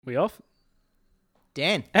We off?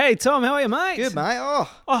 Dan. Hey, Tom, how are you, mate? Good, mate.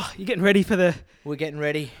 Oh, you getting ready for the... We're getting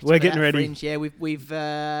ready. We're getting ready. Fringe. Yeah, we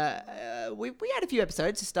had a few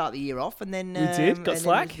episodes to start the year off, and then We did? Got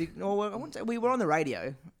slack? We were on the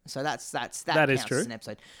radio, so that That counts is true. as an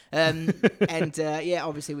episode. Yeah,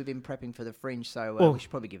 obviously we've been prepping for the Fringe, so Well- we should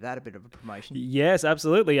probably give that a bit of a promotion. Yes,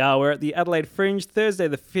 absolutely. We're at the Adelaide Fringe, Thursday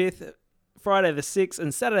the 5th, Friday the 6th,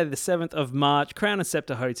 and Saturday the 7th of March. Crown and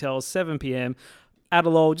Scepter Hotels, 7 p.m.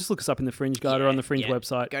 Adelaide, just look us up in the Fringe Guide or on the Fringe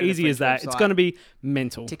website. Go to the Easy Fringe as that. website. It's going to be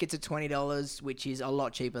mental. Tickets are $20, which is a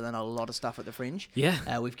lot cheaper than a lot of stuff at the Fringe.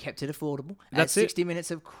 Yeah. We've kept it affordable. That's it. 60 minutes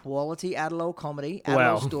of quality Adelaide comedy,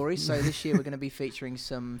 Wow. Adelaide stories. So this year we're going to be featuring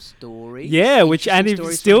some stories. Yeah, which and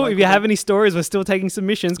Interesting if stories from if you local- have any stories, we're still taking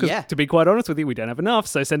submissions. Because Yeah. to be quite honest with you, we don't have enough.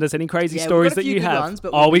 So send us any crazy Yeah, stories we've got a that few you good have. ones,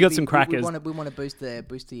 but We got some crackers. We want to boost the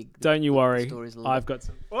Don't you worry. stories a little I've bit. got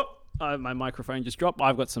some. My microphone just dropped.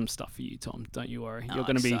 I've got some stuff for you, Tom. Don't you worry. You're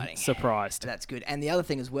going to be exciting. surprised. That's good. And the other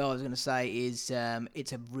thing as well I was going to say is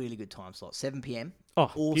it's a really good time slot. 7 p.m. Oh,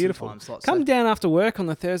 Awesome beautiful. time slot. Come So- down after work on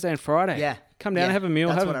the Thursday and Friday. Yeah. Come down, Yeah. have a meal,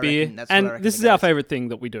 That's have what a I beer. reckon. That's what I And reckon this it is our goes. favourite thing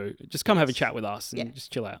that we do. Just come have a Yes. chat with us and Yeah.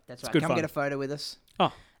 just chill out. That's it's right. good Come fun. get a photo with us.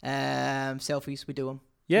 Oh, Selfies, we do them.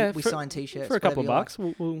 yeah. We sign T-shirts. For a couple of whatever you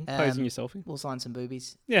bucks, we'll pose in your selfie. We'll sign some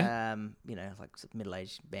boobies. Yeah. Like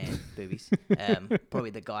middle-aged band boobies. Probably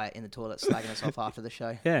the guy in the toilet slagging us off after the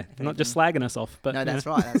show. Yeah, not just slagging us off. But No, you know. that's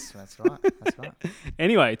right. That's right. That's right.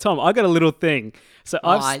 Anyway, Tom, I got a little thing. So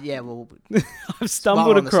I've While stumbled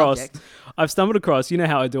we're on the across. subject. I've stumbled across. You know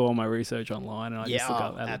how I do all my research online, and I just look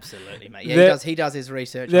up. absolutely, mate. He does his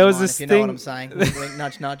research. there was online, this if you know what thing- I'm saying. Wink, wink,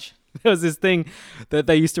 nudge, nudge. There was this thing that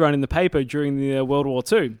they used to run in the paper during the World War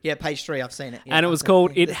II. Yeah, page 3. I've seen it. Yeah, And it was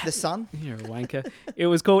called the Sun. You're a wanker. It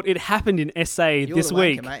was called It Happened in SA You're this the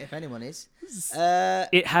week. wanker, mate, if anyone is.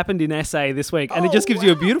 It happened in SA this week, and it just gives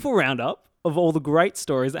you a beautiful roundup of all the great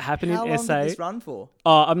stories that happened How in long SA. did this run for?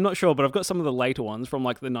 I'm not sure, but I've got some of the later ones from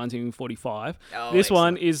like the 1945. Oh, This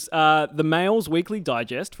one is the Mail's Weekly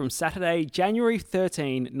Digest from Saturday, January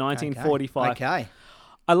 13, 1945. Okay.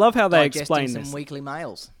 I love how they Digesting explain some this. weekly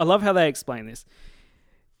mails. I love how they explain this.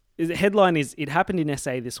 The headline is "It happened in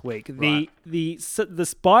SA this week." Right. The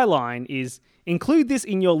spy line is "Include this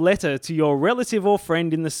in your letter to your relative or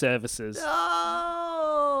friend in the services."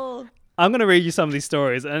 Oh! I'm going to read you some of these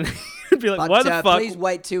stories, and you'd be like, "Why the fuck?" Please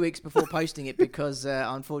wait 2 weeks before posting it because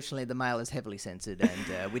unfortunately the mail is heavily censored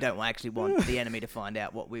and we don't actually want the enemy to find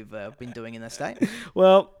out what we've been doing in the state.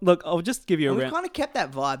 Well, look, I'll just give you a And we've round. kind of kept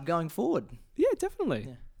that vibe going forward. Yeah,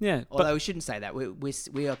 definitely. Yeah, but Although we shouldn't say that.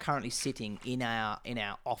 We are currently sitting in our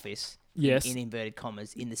office. Yes. In inverted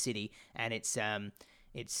commas in the city, and it's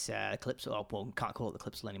Clips. Oh, well, we can't call it the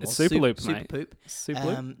Clipsal anymore. It's Superloop, Super mate. Poop.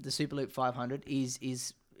 Superloop? The Superloop 500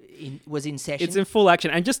 was in session. it's in full action.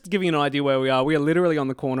 And just giving you an idea where we are literally on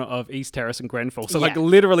the corner of East Terrace and Grenfell. So, like, Yeah.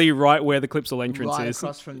 literally right where the Clipsal entrance right is.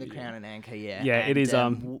 across from the Crown and Anchor, yeah. Yeah, it And, is,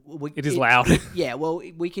 it is it- loud. Yeah, well,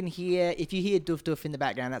 we can hear, if you hear Doof Doof in the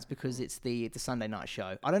background, that's because it's the Sunday night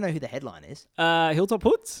show. I don't know who the headline is. Hilltop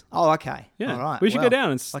Hoods? Oh, okay. Yeah. All right. We should well, go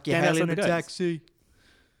down and like you're stand outside hailing the a gates. taxi.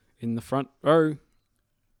 In the front row.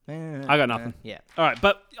 I got nothing. Yeah. All right,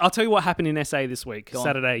 but I'll tell you what happened in SA this week. Go on.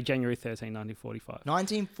 Saturday, January 13, 1945.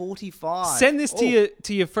 1945. Send this Oh.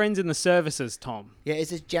 to your friends in the services, Tom. Yeah,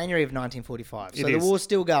 it's January of 1945. So It the is. war's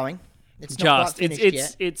still going. It's not Just. quite It's-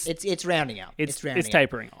 finished it's- yet. It's rounding up. It's rounding up.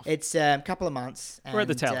 tapering off. It's a couple of months. We're at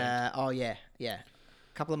the and, tail end. Oh yeah.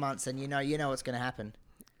 Couple of months, and you know what's going to happen.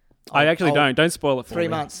 I actually Old- don't spoil it for 3 me.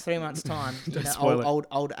 months. 3 months time. Don't spoil it.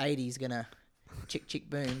 Old 80's gonna chick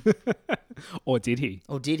boom. Or did he?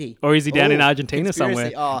 Or did he? Or is he down in Oh, Argentina conspiracy.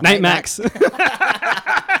 somewhere? Oh, Nate Max.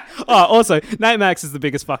 Also, Nate Max is the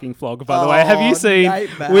biggest fucking flog, by the way. Have you Oh, seen?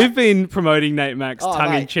 Nate Max. We've been promoting Nate Max Oh, tongue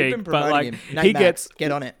in mate, we've cheek, been but promoting like him. Nate he Max, gets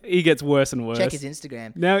get on it. He gets worse and worse. Check his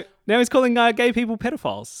Instagram. Now he's calling gay people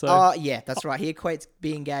pedophiles. So Oh yeah, that's right. He equates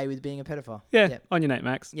being gay with being a pedophile. yeah, on your Nate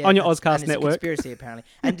Max, Yeah, on your that's- Ozcast and it's network. A conspiracy apparently.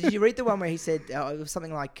 And did you read the one where he said it was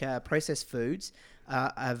something like processed foods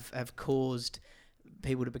have caused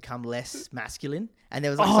people to become less masculine? And there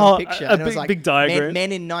was like Oh, some picture, a and it was big- like big diagram.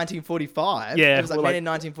 Men in 1945. Yeah, it was like well, men like- in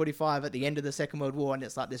 1945 at the end of the Second World War, and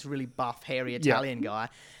it's like this really buff, hairy Italian guy.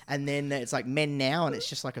 And then it's like men now, and it's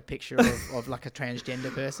just like a picture of like a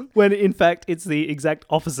transgender person. When in fact it's the exact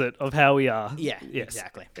opposite of how we are. Yeah, Yes.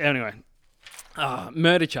 exactly. Anyway,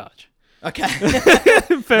 murder charge. Okay,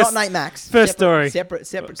 First, not Nate Max. first story. Separate.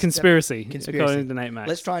 Conspiracy. Conspiracy. According to Nate Max.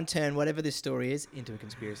 Let's try and turn whatever this story is into a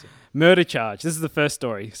conspiracy. Murder charge. This is the first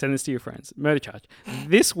story. Send this to your friends. Murder charge.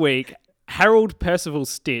 This week, Harold Percival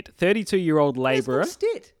Stitt, 32-year-old labourer.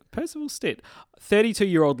 Stitt. Percival Stitt,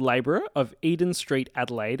 32-year-old labourer of Eden Street,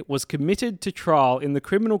 Adelaide, was committed to trial in the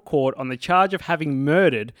criminal court on the charge of having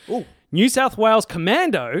murdered Ooh. New South Wales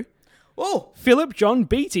commando Oh, Philip John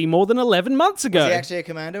Beattie more than 11 months ago. is he actually a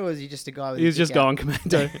commando, or was he just a guy with He was just going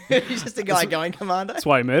commando. He's just a guy going commando? That's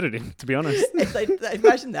why he murdered him, to be honest. They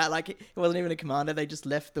imagine that, like, it wasn't even a commando, they just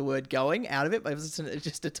left the word going out of it, but it was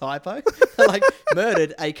just a typo. Like,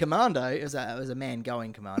 murdered a commando. It was a man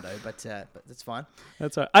going commando, but that's fine.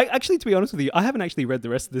 That's right. Actually, to be honest with you, I haven't actually read the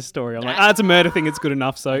rest of this story. I'm like, it's a murder thing. It's good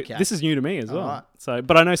enough. So Okay. this is new to me as well. Alright. So,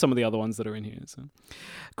 but I know some of the other ones that are in here. So,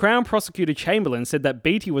 Crown Prosecutor Chamberlain said that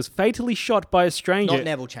Beattie was fatally shot by a stranger Not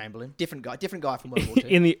Neville Chamberlain, different guy from World War II.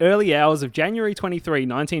 in the early hours of January 23,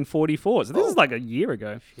 1944. So this is like a year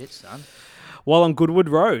ago. Shit, son. While on Goodwood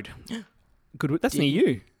Road. Goodwood. That's near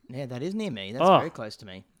you. Yeah, that is near me. That's Oh. very close to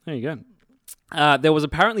me. There you go. There was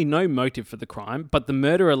apparently no motive for the crime, but the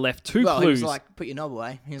murderer left two Well, clues. he was like, "Put your knob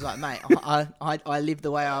away." He was like, "Mate, I live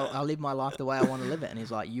the way I live my life the way I want to live it." And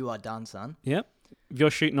he's like, "You are done, son." Yep. If you're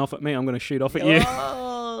shooting off at me, I'm going to shoot off at you.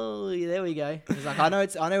 Oh, there we go. He's like, I know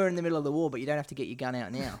we're in the middle of the war, but you don't have to get your gun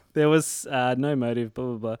out now. There was no motive,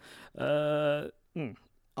 blah, blah, blah.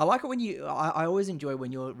 I like it when I always enjoy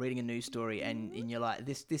when you're reading a news story and you're like,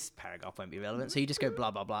 this paragraph won't be relevant. So you just go blah,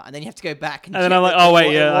 blah, blah. And then you have to go back. And then check I'm like, that oh,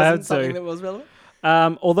 wait, it yeah, I wasn't had to. something that was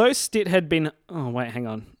relevant. Although Stitt had been... Oh, wait, hang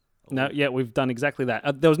on. No, yeah, we've done exactly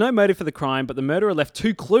that. There was no motive for the crime, but the murderer left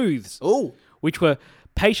two clues, Oh, which were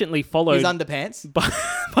patiently followed his underpants.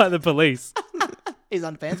 by the police, His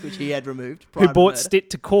underpants, which he had removed. Prior who to brought murder. Stitt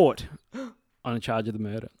to court on a charge of the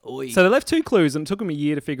murder. Oi. So they left two clues, and it took them a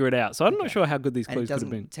year to figure it out. So I'm not sure how good these And it clues could have doesn't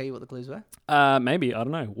been. tell you what the clues were, Maybe, I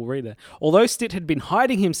don't know. We'll read that. Although Stitt had been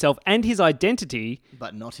hiding himself and his identity,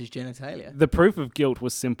 but not his genitalia. the proof of guilt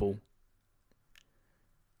was simple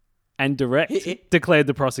and direct, It- declared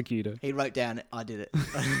the prosecutor. He wrote down, "I did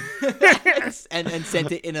it," and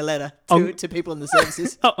sent it in a letter to people in the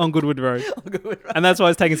services. On Goodwood Road. And that's why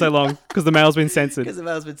it's taking so long, because the mail's been censored. Because the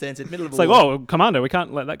mail's been censored. Middle of It's a like, war. oh, Commando, we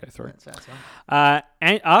can't let that go through. That's right.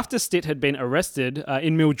 And after Stitt had been arrested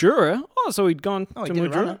in Mildura, so he'd gone Oh, he to did a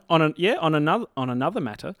Mildura runner. on another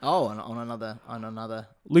matter. Oh, on another.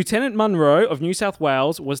 Lieutenant Munro of New South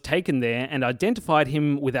Wales was taken there and identified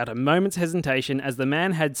him without a moment's hesitation as the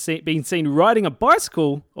man had been seen riding a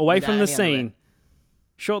bicycle away Without from the any scene underwear.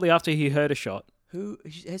 shortly after he heard a shot. Who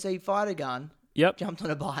has he fired a gun? Yep, Jumped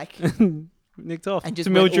on a bike nicked off and to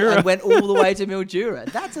just went Mildura. went all the way to Mildura.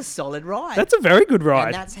 That's a solid ride. That's a very good and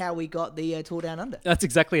ride. that's how we got the tour down under. That's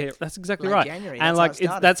exactly Late right. January, And that's how like it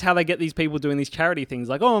started. that's how they get these people doing these charity things.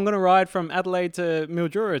 Like, oh, I'm going to ride from Adelaide to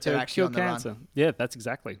Mildura They're to actually cure on the run. cancer. Yeah, that's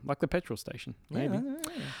exactly like the petrol station. Maybe.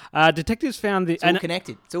 Yeah. Detectives found the It's all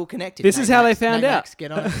connected. It's all connected. This is how they found out. Max,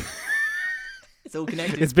 get on it. It's all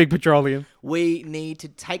connected. it's big petroleum. We need to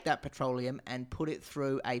take that petroleum and put it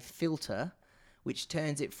through a filter, which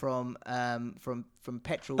turns it from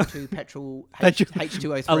petrol to petrol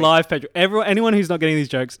H2O3. A live petrol. Anyone who's not getting these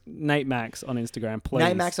jokes, Nate Max on Instagram, please.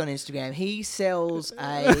 Nate Max on Instagram. He sells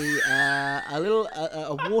a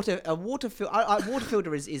water filter. Water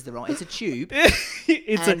filter is the wrong. It's a tube, it's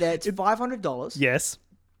it's $500. yes.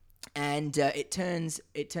 And it turns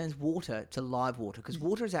water to live water because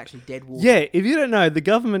water is actually dead water. Yeah, if you don't know, the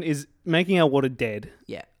government is making our water dead.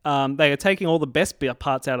 Yeah. They are taking all the best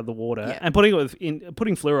parts out of the water Yeah. and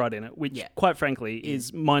putting fluoride in it, which, Yeah. quite frankly,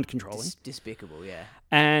 is mind controlling. Despicable. Yeah.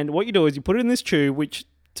 And what you do is you put it in this tube, which,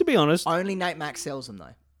 to be honest, Only Nate Max sells them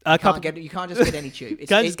though. a You couple. can't just get any tube. It's,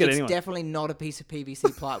 Can't just get it's anyone. definitely not a piece of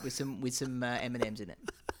PVC pipe with some M&Ms in it.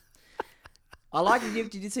 I like.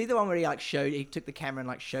 Did you see the one where he took the camera and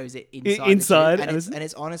like shows it inside? Inside, the tube? and and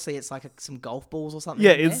it's honestly it's like some golf balls or something.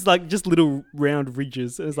 Yeah, in it's there. like just little round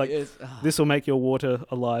ridges. And it's like, this will make your water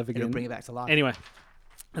alive It'll again. bring it back to life. Anyway,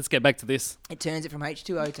 let's get back to this. It turns it from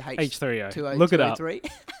H2O to H3O. Look it up.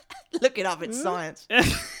 Look it up. It's science.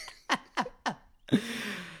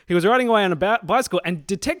 He was riding away on a bicycle, and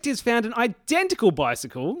detectives found an identical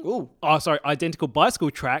bicycle. Ooh. Identical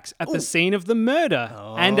bicycle tracks at Ooh. the scene of the murder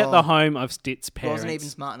and at the home of Stitt's parents. Wasn't even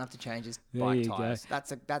smart enough to change his There bike you go. tires.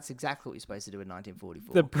 That's exactly what you're supposed to do in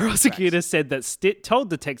 1944. The prosecutor said that Stitt told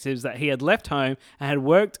detectives that he had left home and had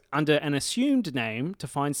worked under an assumed name to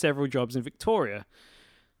find several jobs in Victoria.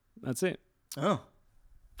 That's it. Oh.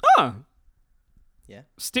 Oh, Yeah.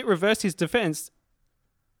 Stitt reversed his defense,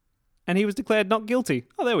 and he was declared not guilty.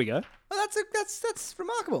 Oh, there we go. Well, that's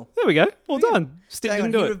remarkable. There we go. Well done. Stitt So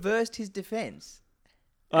didn't he do it. reversed his defense.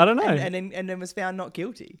 I don't know. And then was found not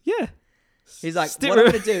guilty. Yeah. He's like, what I'm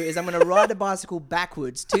going to do is I'm going to ride a bicycle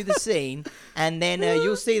backwards to the scene, and then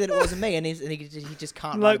you'll see that it wasn't me. And he just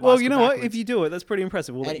can't ride a bicycle well, you know backwards. what? If you do it, that's pretty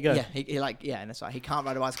impressive. We'll let you go. Yeah, and that's right. He can't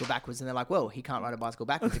ride a bicycle backwards. And they're like, well, he can't ride a bicycle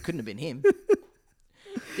backwards. It couldn't have been him.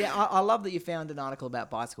 Yeah, I love that you found an article about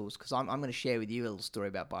bicycles, because I'm going to share with you a little story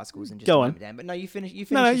about bicycles in just a moment, Dan. But no, you finish.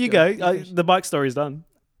 No, you go. The bike story's done.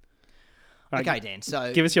 Right, okay, Dan.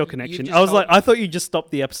 So give us your connection. I thought you just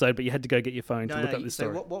stopped the episode, but you had to go get your phone to look up this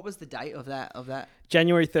story. So what was the date of that?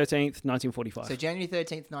 January 13th, 1945. So January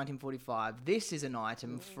 13th, 1945. This is an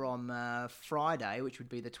item from Friday, which would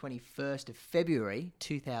be the 21st of February,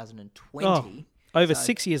 2020. Over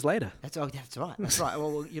 6 years later. That's right. That's right.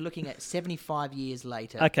 Well, you're looking at 75 years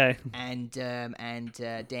later. Okay. And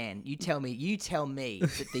Dan, you tell me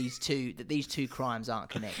that these two crimes aren't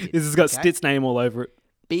connected. This has got Stitt's name all over it.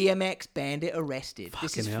 BMX bandit arrested.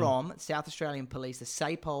 This is hell. from South Australian Police, the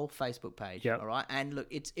SAPOL Facebook page. Yep. All right. And look,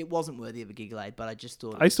 it wasn't worthy of a giggle aid, but I just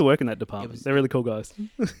thought I used to work in that department. They're really cool guys.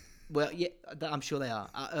 Well, yeah, I'm sure they are.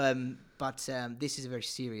 But this is a very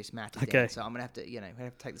serious matter. Okay. Dan, so I'm gonna have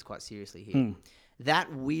to, take this quite seriously here. That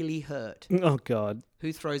wheelie hurt. Oh God.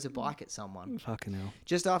 Who throws a bike at someone? Fucking hell.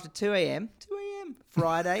 Just after 2 a.m.,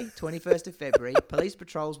 Friday, 21st of February, police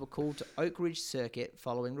patrols were called to Oak Ridge Circuit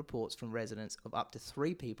following reports from residents of up to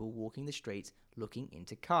 3 people walking the streets looking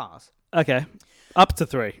into cars. Okay. Up to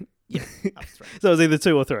 3. Yeah, up to 3. So it was either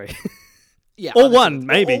 2 or 3. Yeah, or 1,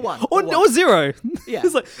 maybe. Or 0. Yeah.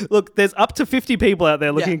 It's like, look, there's up to 50 people out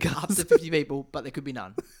there looking at cars. Up to 50 people, but there could be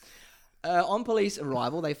none. On police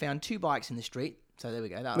arrival, they found 2 bikes in the street. So there we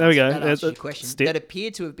go. That answers your question. That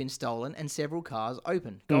appeared to have been stolen, and several cars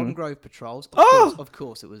open. Golden Grove patrols. Of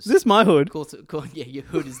course it was. Is this my hood? Of course, yeah, your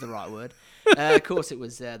hood is the right word. Of course it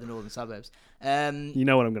was the northern suburbs. You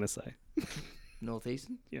know what I'm going to say.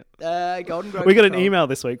 Northeastern? Yeah. Golden Grove We got an patrol. email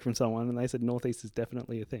this week from someone, and they said Northeast is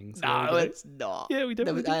definitely a thing. So No, it's not. Yeah, we do.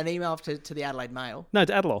 There was an email to the Adelaide Mail. No,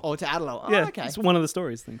 to Adelaide. Oh, to Adelaide. Oh, yeah, okay. It's one of the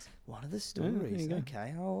stories things. One of the stories. you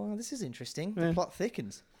Okay. Oh, well, this is interesting. Yeah. The plot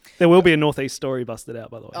thickens. There will be a Northeast story busted out,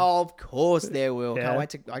 by the way. Oh, of course there will. Yeah.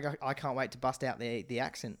 I can't wait to bust out the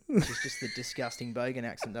accent, which is just the disgusting bogan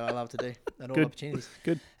accent that I love to do at all opportunities.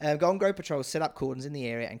 Good. Golden Grove patrols set up cordons in the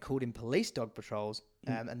area and called in police dog patrols.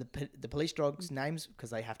 And the police dogs' names, because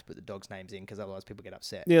they have to put the dogs' names in, because otherwise people get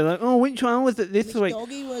upset. Yeah, like, oh, which one was it this week? Which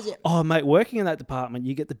doggy was it? Oh, mate, working in that department,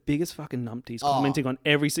 you get the biggest fucking numpties commenting on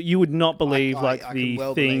every. So you would not believe I the can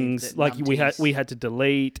well things believe that like numpties- we had to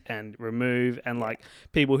delete and remove, and like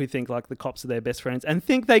people who think like the cops are their best friends and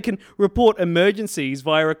think they can report emergencies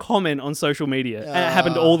via a comment on social media. And it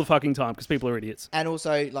happened all the fucking time because people are idiots. And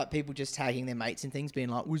also, like, people just tagging their mates and things, being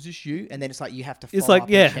like, "Was this you?" And then it's like you have to follow It's like, up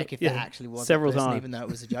yeah, and check if that actually was several that person, times. even though it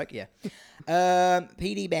was a joke. Yeah.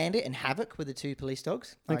 PD Bandit and Havoc were the 2 police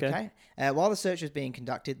dogs. Okay. While the search was being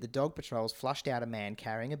conducted, the dog patrols flushed out a man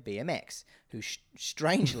carrying a BMX, who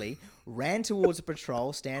strangely ran towards a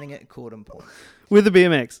patrol standing at a cordon point. With the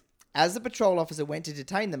BMX. As the patrol officer went to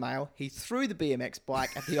detain the male, he threw the BMX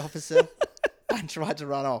bike at the officer and tried to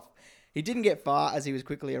run off. He didn't get far as he was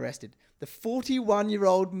quickly arrested. The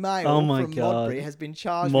 41-year-old male from Modbury has been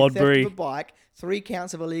charged with theft of a bike, 3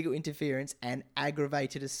 counts of illegal interference, and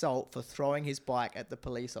aggravated assault for throwing his bike at the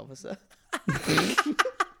police officer.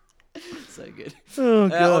 So good. Oh,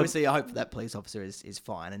 God. Obviously, I hope that police officer is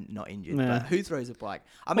fine and not injured. Yeah. But who throws a bike?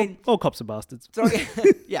 I mean, All cops are bastards.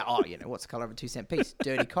 yeah. Oh, what's the color of a 2-cent piece?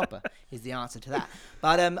 Dirty copper is the answer to that.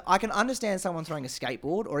 But I can understand someone throwing a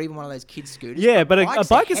skateboard or even one of those kids' scooters. Yeah, but a bikes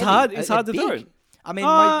bike are is heavy. hard. It's hard to Big. throw. I mean,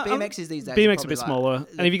 BMXs these days. BMX a bit smaller,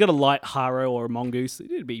 and if you got a light Haro or a Mongoose,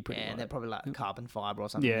 it'd be pretty. Yeah, light. they're probably like carbon fiber or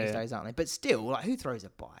something these days, aren't they? But still, like, who throws a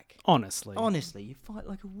bike? Honestly, You fight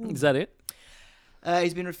like a wolf. is that it?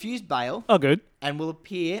 He's been refused bail Oh, good. and will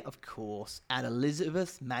appear, of course, at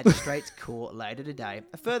Elizabeth Magistrates Court later today.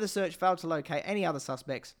 A further search failed to locate any other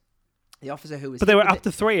suspects. The officer who was But there were up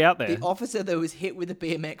to 3 out there. The officer that was hit with a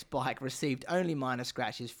BMX bike received only minor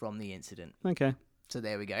scratches from the incident. Okay. So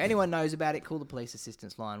there we go. Anyone knows about it, call the police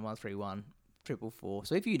assistance line 131 444.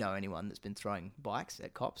 So if you know anyone that's been throwing bikes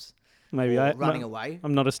at cops, Maybe or running away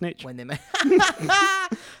I'm not a snitch. when they're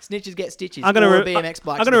snitches get stitches. I'm gonna or a BMX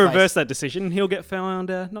bike. I'm gonna reverse that decision. He'll get found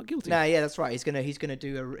not guilty. No, yeah, that's right. He's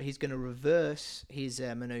gonna reverse his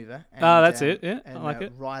maneuver. And, that's it. Yeah, and, I like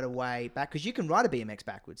it. Ride away back, because you can ride a BMX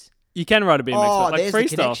backwards. You can ride a BMX, but like there's freestyle.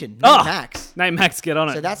 the connection. Oh, Max. Nate Max, get on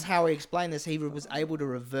it. So that's how he explained this. He was able to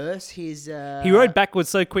reverse his. He rode backwards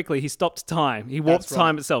so quickly, he stopped time. He warped That's right.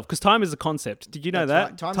 time itself. Because time is a concept. Did you know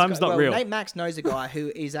That's that? right. Time's not real. Nate Max knows a guy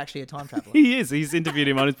who is actually a time traveler. He is. He's interviewed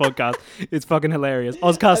him on his podcast. It's fucking hilarious.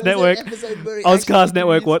 Ozcast Network. Episode where he Ozcast actually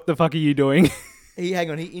Network, interviews- what the fuck are you doing? He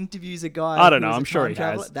interviews a guy. I don't know. I'm sure he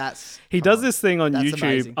has. He does this thing on YouTube.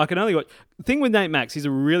 Amazing. I can only watch. The thing with Nate Max, he's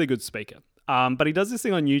a really good speaker. But he does this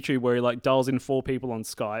thing on YouTube where he like dials in 4 people on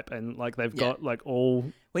Skype and like they've got like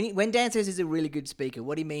all. When Dan says he's a really good speaker,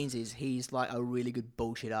 what he means is he's like a really good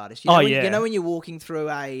bullshit artist. You know when you're walking through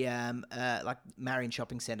a like Marion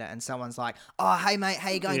shopping centre and someone's like, "Oh, hey mate, how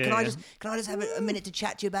you going? Yeah. Can I just have a minute to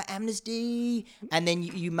chat to you about Amnesty?" And then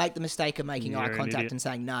you make the mistake of making eye contact and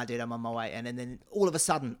saying, "Nah, dude, I'm on my way." And then all of a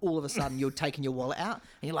sudden, you're taking your wallet out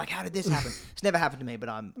and you're like, "How did this happen?" It's never happened to me, but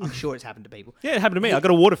I'm sure it's happened to people. Yeah, it happened to me. I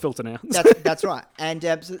got a water filter now. That's right. And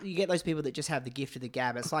so you get those people that just have the gift of the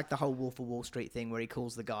gab. It's like the whole Wolf of Wall Street thing where he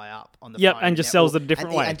calls the guy up on the phone. And just sells it a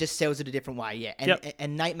different way. And just sells it a different way, yeah.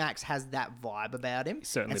 And Nate Max has that vibe about him.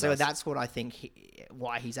 Certainly so does. That's what I think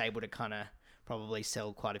why he's able to kind of probably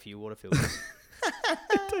sell quite a few water filters.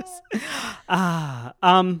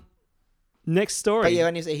 Next story. But yeah,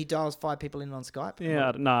 and he dials 5 people in on Skype.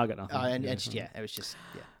 Yeah, no, I got nothing. Oh, and it was just.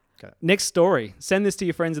 Go. Next story. Send this to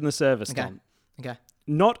your friends in the service, Tom. Okay.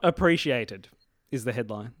 Not appreciated is the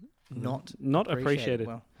headline. Not appreciated.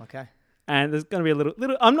 Well, okay. And there's going to be a little.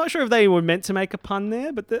 I'm not sure if they were meant to make a pun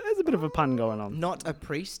there, but there's a bit of a pun going on. Not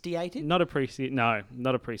appreciated? Not appreciated. No,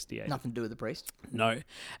 not appreciated. Nothing to do with the priest? No.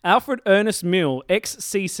 Alfred Ernest Mill,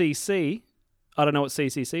 ex-CCC. I don't know what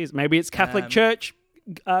CCC is. Maybe it's Catholic Church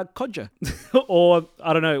Codger. Or,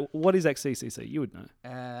 I don't know. What is ex-CCC? You would know.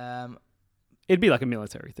 It'd be like a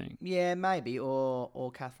military thing. Yeah, maybe.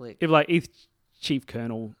 Or Catholic. It'd be like Chief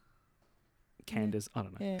Colonel Canders. I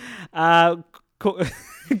don't know. Yeah.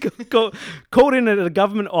 Called in at a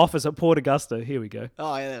government office at Port Augusta. Here we go.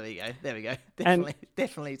 Oh, yeah, there we go.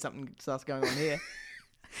 Definitely something starts going on here.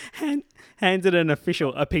 Handed an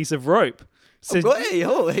official a piece of rope. Said, he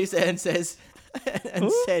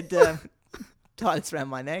said, tie this around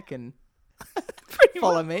my neck and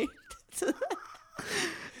follow me.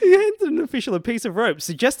 He handed an official a piece of rope,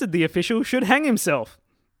 suggested the official should hang himself.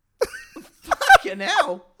 Fucking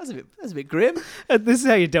hell. That's a bit grim. This is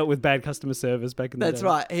how you dealt with bad customer service back in the day. That's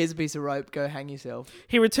right. Here's a piece of rope. Go hang yourself.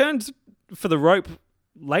 He returned for the rope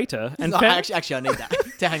later and found... Actually, I need that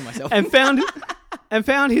to hang myself. and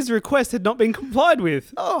found his request had not been complied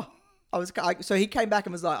with. Oh, so he came back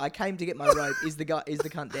and was like, "I came to get my rope. Is the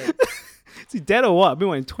cunt dead? Is he dead or what? I've been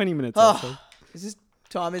waiting 20 minutes. Is this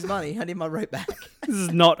time is money? I need my rope back." This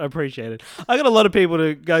is not appreciated. I got a lot of people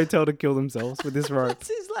to go tell to kill themselves with this rope.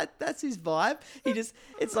 That's his vibe.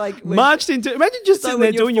 It's like marched into. Imagine just sitting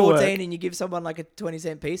there doing your work. 14 and you give someone like a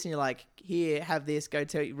 20-cent piece and you're like, "Here, have this. Go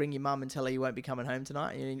ring your mum and tell her you won't be coming home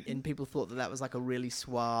tonight." And people thought that was like a really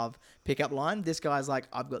suave pickup line. This guy's like,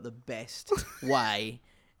 "I've got the best way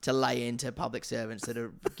to lay into public servants that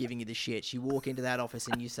are giving you the shit." You walk into that office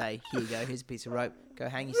and you say, "Here you go. Here's a piece of rope. Go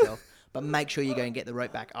hang yourself." But make sure you go and get the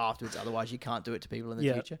rope back afterwards. Otherwise, you can't do it to people in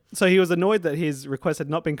the future. So he was annoyed that his request had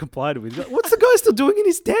not been complied with. What's the guy still doing in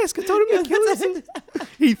his desk? I told him to kill himself.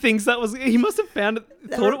 He thinks he must have found it,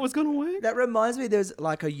 thought it was going to work. That reminds me, there's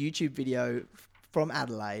like a YouTube video from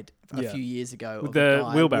Adelaide a few years ago. With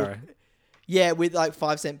the wheelbarrow. Yeah, with like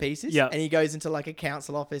 5-cent pieces. Yeah. And he goes into like a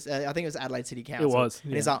council office. I think it was Adelaide City Council. It was.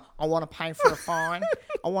 And he's like, "I want to pay for a fine.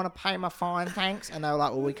 I want to pay my fine, thanks." And they were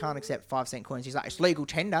like, "Well, we can't accept 5-cent coins." He's like, "It's legal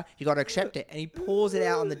tender. You got to accept it." And he pours it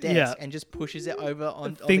out on the desk and just pushes it over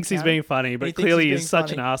on Thinks he's being funny, but clearly he's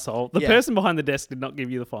such an asshole. The person behind the desk did not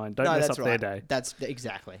give you the fine. Don't mess up their day. That's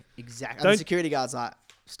exactly. And the security guard's like,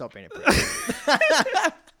 "Stop being a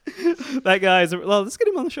prick." That guy's... Well, let's get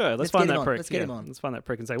him on the show. Let's find that prick. Let's get him on. Let's find that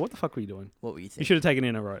prick and say, "What the fuck were you doing? What were you thinking? You should have taken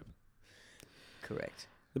in a rope." Correct.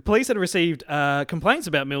 The police had received complaints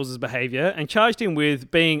about Mills's behaviour and charged him with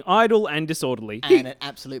being idle and disorderly. And an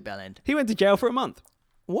absolute bellend. He went to jail for a month.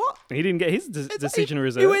 What? He didn't get his decision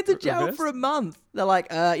reversed. He went to jail for a month. They're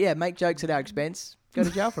like, make jokes at our expense. Go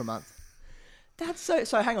to jail for a month. That's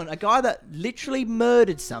so hang on. A guy that literally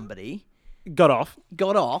murdered somebody... Got off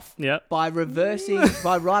by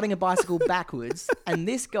riding a bicycle backwards, and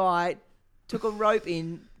this guy took a rope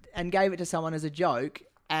in and gave it to someone as a joke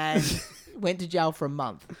and went to jail for a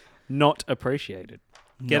month. Not appreciated.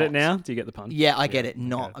 Get it now? Do you get the pun? Yeah, I get it.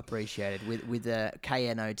 Not appreciated with a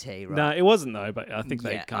KNOT, right? No, it wasn't though, but I think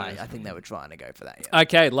they kind of... I think they were trying to go for that. Yeah.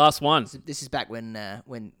 Okay, last one. This is back when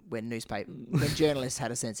journalists had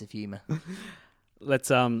a sense of humour. Let's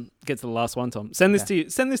get to the last one, Tom. Send this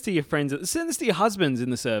to your friends. Send this to your husbands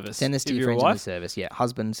in the service. Send this to your friends in the service. Yeah,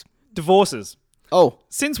 husbands. Divorces. Oh,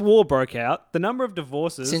 since war broke out, the number of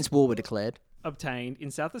divorces since war were declared obtained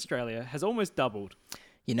in South Australia has almost doubled.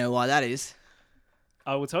 You know why that is?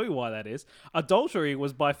 I will tell you why that is. Adultery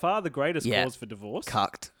was by far the greatest cause for divorce.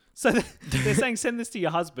 Cucked. So they're saying send this to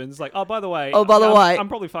your husbands. Like, oh, by the way. Oh, by the way. I'm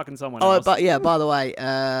probably fucking someone else. But yeah, by the way,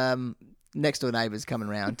 next door neighbour's coming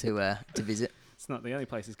round to visit. It's not the only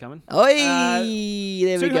place he's coming. Oi!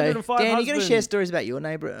 There we go. Dan, you going to share stories about your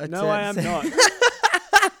neighbour? No, I am not.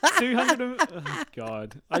 200. Oh,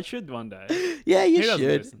 God. I should one day. Yeah, you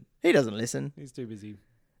should. He doesn't listen. He's too busy.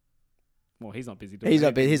 Well, he's not busy. He's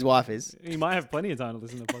not busy. His wife is. He might have plenty of time to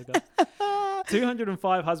listen to the podcast.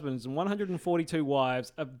 205 husbands and 142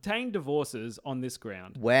 wives obtained divorces on this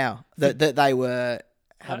ground. Wow. That they were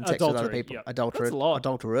having sex with other people. Yep.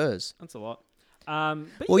 Adulterers. That's a lot.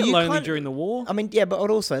 But well, you got lonely during the war. I mean, yeah, but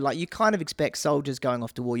also, like, you kind of expect soldiers going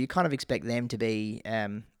off to war. You kind of expect them to be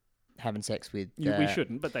having sex with. We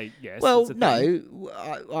shouldn't, but they yes. Well, no,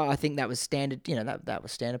 I think that was standard. You know, that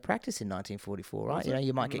was standard practice in 1944, right? You know,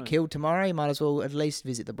 you might get killed tomorrow. You might as well at least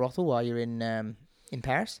visit the brothel while you're in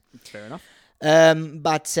Paris. Fair enough.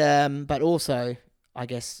 But also, I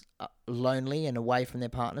guess, lonely and away from their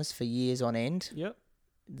partners for years on end. Yep.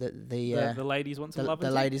 The ladies want some loving.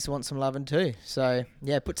 The ladies want some loving too. So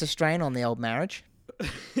yeah, it puts a strain on the old marriage.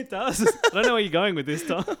 It does. I don't know where you're going with this,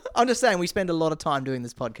 Tom. I'm just saying we spend a lot of time doing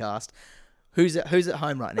this podcast. Who's at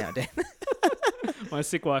home right now, Dan? My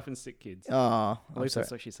sick wife and sick kids. Oh, at least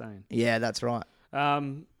that's what she's saying. Yeah, that's right.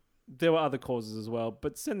 There were other causes as well,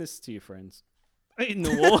 but send this to your friends. In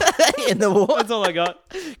the war. In the war. That's all I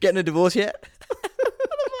got. Getting a divorce yet?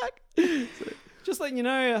 Just letting you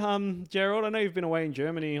know, Gerald, I know you've been away in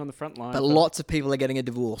Germany on the front line. But lots of people are getting a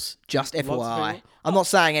divorce. Just FYI. I'm not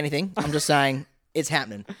saying anything. I'm just saying it's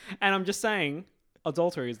happening. And I'm just saying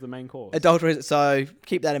adultery is the main cause. Adultery. So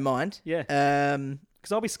keep that in mind. Yeah.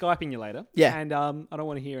 Because I'll be Skyping you later. Yeah. And I don't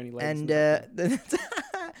want to hear any ladies. And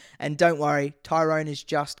and don't worry, Tyrone is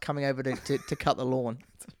just coming over to cut the lawn.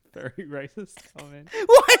 Very racist. Oh, man.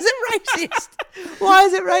 Why is it racist? Why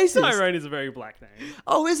is it racist? Tyrone is a very black name.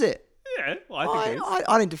 Oh, is it? Yeah, well, I think it is.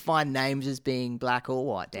 I don't define names as being black or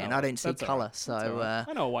white, Dan. I don't see colour, right. so... Right.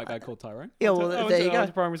 I know a white guy called Tyrone. Yeah, well, there you go. I went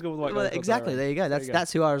to primary school with a white guy called exactly, Tyrone. there you go.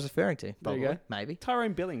 That's who I was referring to, probably. There you go. Maybe.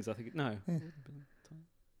 Tyrone Billings, I think. No. Yeah.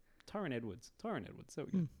 Tyrone Edwards. There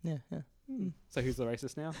we go. Yeah. So who's the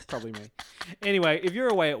racist now? Probably me. Anyway, if you're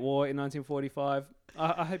away at war in 1945,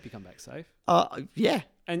 I hope you come back safe. Yeah.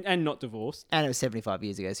 And not divorced. And it was 75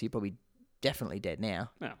 years ago, so you're probably definitely dead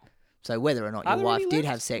now. No. So whether or not your wife did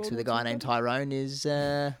have sex with a guy named Tyrone is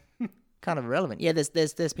kind of irrelevant. Yeah,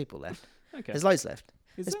 there's people left. Okay. There's loads left.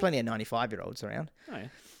 Is there's plenty of 95-year-olds around. Oh,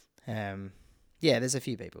 yeah. Yeah, there's a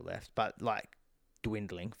few people left, but like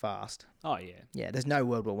dwindling fast. Oh, yeah. Yeah, there's no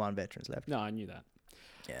World War I veterans left. No, I knew that.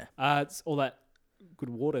 Yeah. It's all that good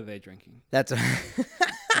water they're drinking. That's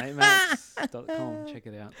Matemax.com. Check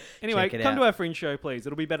it out. Anyway, come to our fringe show, please.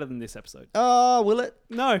 It'll be better than this episode. Oh, will it?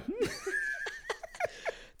 No.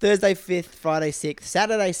 Thursday 5th, Friday 6th,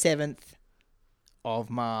 Saturday 7th of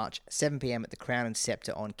March, 7 p.m. at the Crown and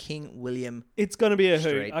Scepter on King William It's going to be a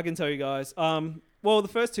Street. hoot, I can tell you guys. Well, the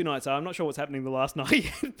first 2 nights are. I'm not sure what's happening the last night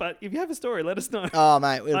yet, but if you have a story, let us know. Oh,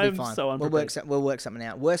 mate, it'll be fine. So we'll work something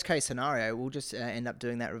out. Worst case scenario, we'll just end up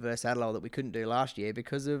doing that reverse Adelaide that we couldn't do last year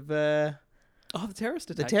because of... the terrorist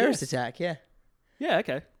attack. The terrorist attack, yeah. Yeah,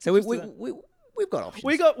 okay. So we've got options.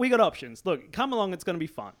 We got options. Look, come along. It's going to be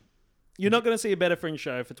fun. You're not going to see a better fringe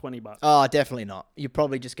show for $20. Oh, definitely not. You're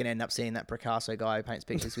probably just going to end up seeing that Picasso guy who paints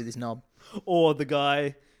pictures with his knob. Or the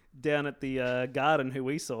guy down at the garden who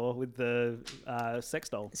we saw with the sex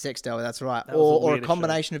doll. Sex doll, that's right. Or a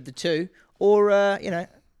combination of the two. Or,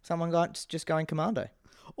 someone just going commando.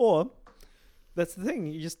 Or... That's the thing.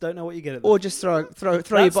 You just don't know what you get. Or just throw That's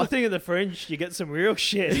your the thing at the fringe. You get some real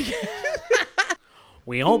shit.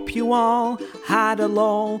 We hope you all had a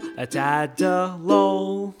lol, a dad a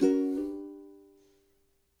lol.